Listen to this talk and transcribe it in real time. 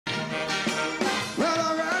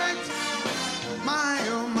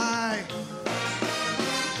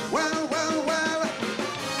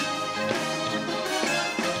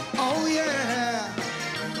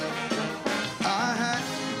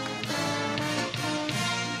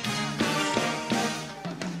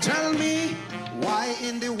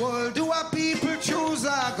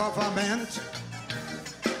government.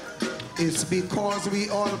 It's because we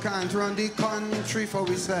all can't run the country for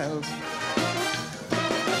ourselves.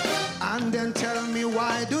 And then tell me,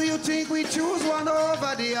 why do you think we choose one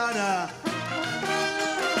over the other?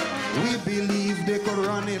 We believe they could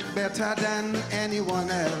run it better than anyone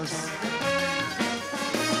else.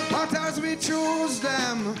 But as we choose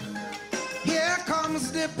them, here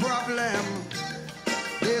comes the problem.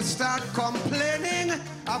 They start complaining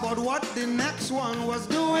about what the next one was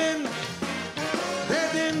doing. They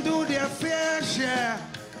didn't do their fair share.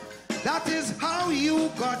 That is how you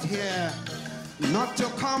got here. Not to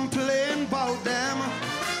complain about them,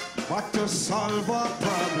 but to solve a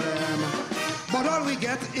problem. But all we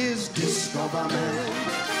get is this government.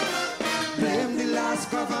 Blame the last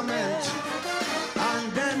government.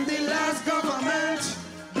 And then the last government,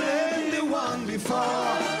 blame the one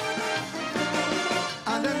before.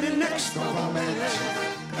 And then the next government,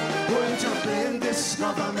 going to blame this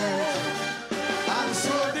government. And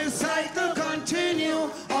so the cycle continue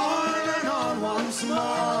on and on once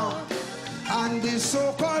more. And the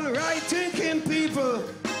so-called right-thinking people,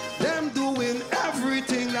 them doing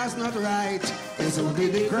everything that's not right. It's only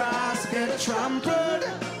the grass get trampled,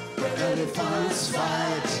 where elephants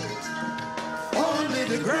fight. Only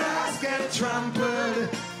the grass get trampled,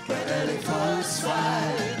 where elephants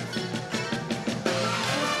fight.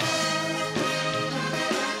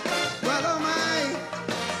 Well, oh my,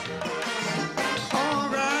 all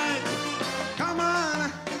right, come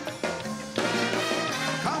on.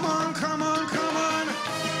 Come on, come on, come on.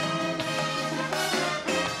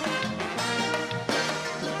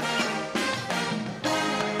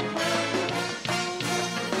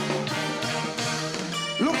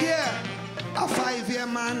 Look here, a 5-year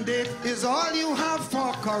mandate is all you have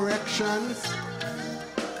for corrections.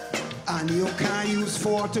 And you can't use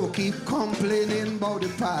 4 to keep complaining about the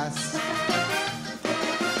past.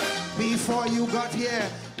 Before you got here,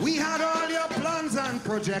 we had all your plans and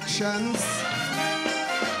projections.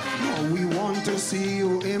 Now we want to see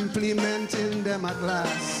you implementing them at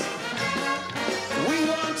last. We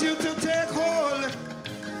want you to take hold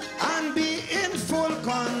and be in full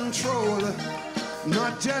control.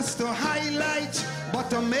 Not just to highlight, but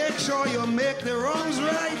to make sure you make the wrongs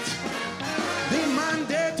right. The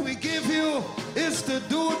mandate we give you is to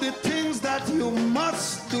do the things that you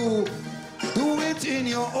must do. Do it in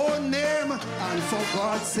your own name, and for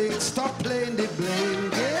God's sake, stop playing the blame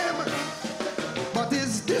game. But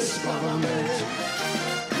is this government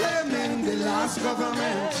blaming the last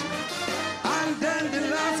government? And then the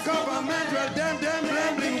last government, well, then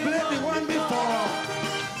blame the one before.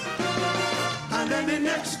 And then the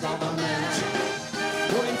next government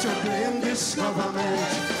going to blame this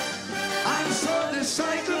government. And so the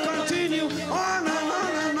cycle continue on and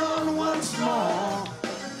on and on once more.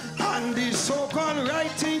 And the so-called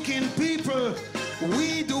right-thinking people,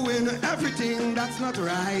 we doing everything that's not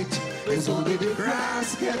right. It's only the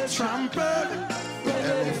grass get trampled, the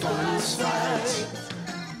elephants fight.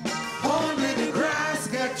 Only the grass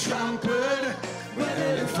get trampled, the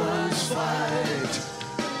elephants fight.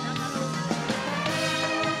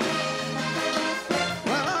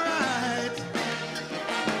 Well, all right.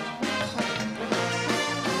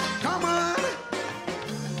 Come on.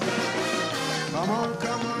 Come on,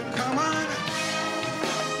 come on, come on.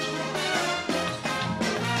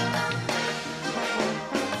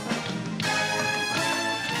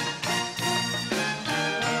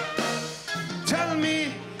 Tell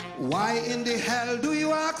me, why in the hell do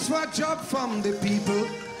you ask for a job from the people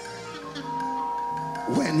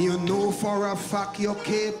when you know for a fact your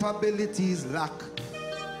capabilities lack?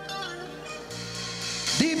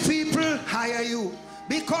 The people hire you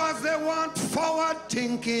because they want forward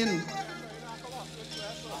thinking.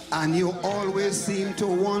 And you always seem to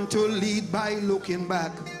want to lead by looking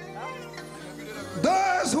back.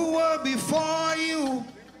 Those who were before you,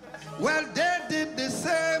 well, they did the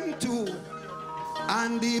same too.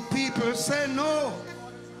 And the people say no,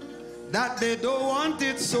 that they don't want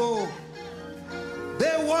it so.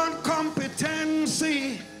 They want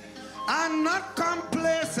competency and not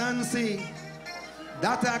complacency.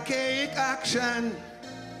 That archaic action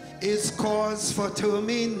is cause for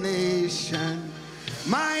termination.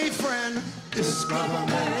 My friend, this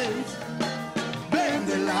government, blame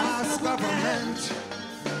the last government.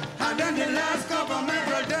 And then the last government,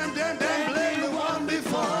 well, then blame the one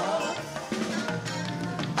before.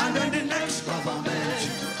 And then the next government,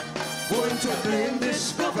 going to blame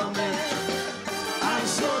this government. And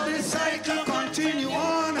so the cycle continue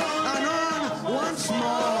on and on once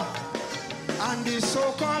more. And the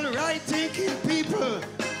so-called right-thinking people,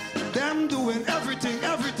 them doing everything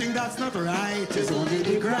that's not right. Is only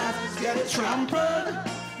the grass get trampled,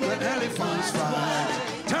 when elephants fight.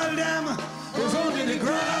 Tell them it's only the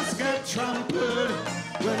grass get trampled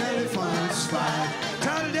when elephants fight.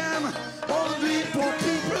 Tell them only poor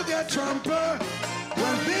people get trampled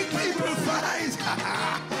when big people fight.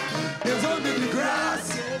 It's only the grass.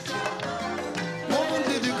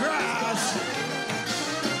 Only the grass.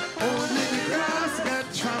 Only the grass get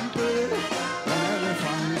trampled when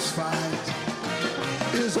elephants fight.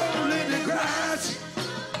 It's only the grass.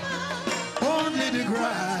 Only the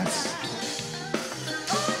grass.